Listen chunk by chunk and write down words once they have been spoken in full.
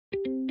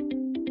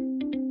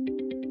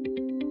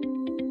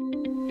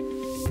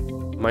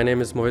My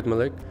name is Mohit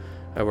Malik.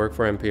 I work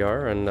for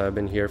MPR and I've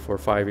been here for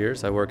 5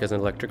 years. I work as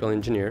an electrical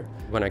engineer.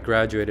 When I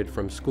graduated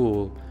from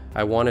school,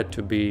 I wanted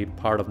to be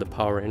part of the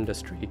power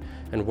industry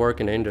and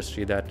work in an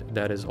industry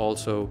that is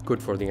also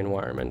good for the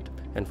environment.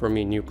 And for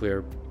me,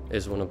 nuclear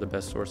is one of the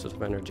best sources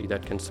of energy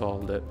that can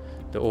solve the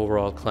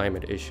overall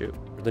climate issue.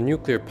 The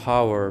nuclear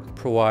power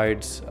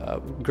provides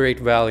great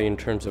value in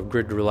terms of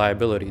grid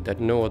reliability that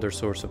no other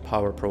source of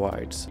power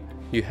provides.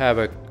 You have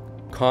a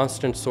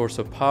constant source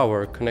of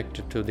power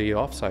connected to the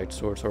offsite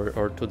source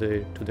or to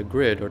the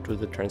grid or to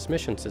the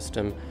transmission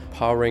system,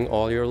 powering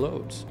all your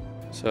loads.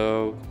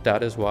 So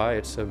that is why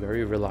it's a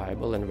very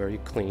reliable and very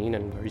clean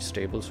and very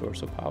stable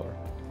source of power.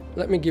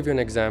 Let me give you an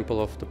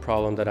example of the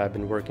problem that I've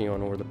been working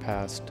on over the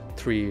past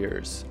 3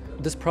 years.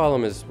 This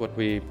problem is what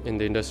we in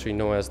the industry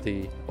know as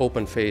the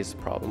open phase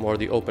problem or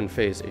the open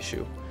phase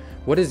issue.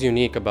 What is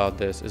unique about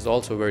this is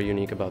also very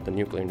unique about the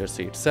nuclear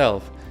industry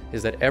itself,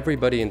 is that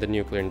everybody in the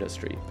nuclear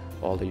industry,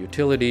 all the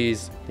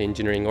utilities, the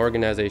engineering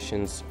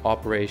organizations,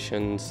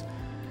 operations,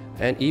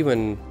 and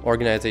even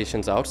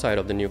organizations outside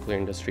of the nuclear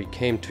industry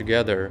came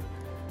together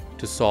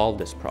to solve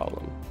this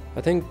problem.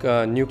 I think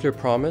nuclear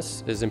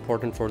promise is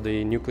important for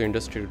the nuclear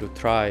industry to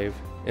thrive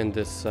in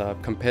this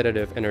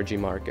competitive energy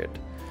market.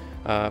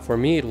 For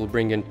me, it will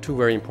bring in two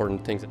very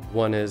important things.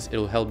 One is it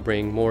will help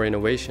bring more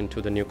innovation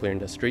to the nuclear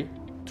industry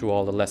through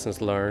all the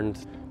lessons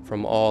learned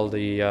from all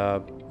the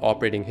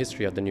operating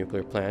history of the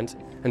nuclear plants.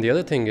 And the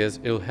other thing is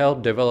it will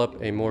help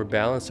develop a more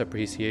balanced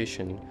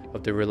appreciation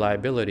of the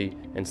reliability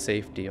and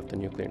safety of the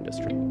nuclear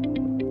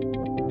industry.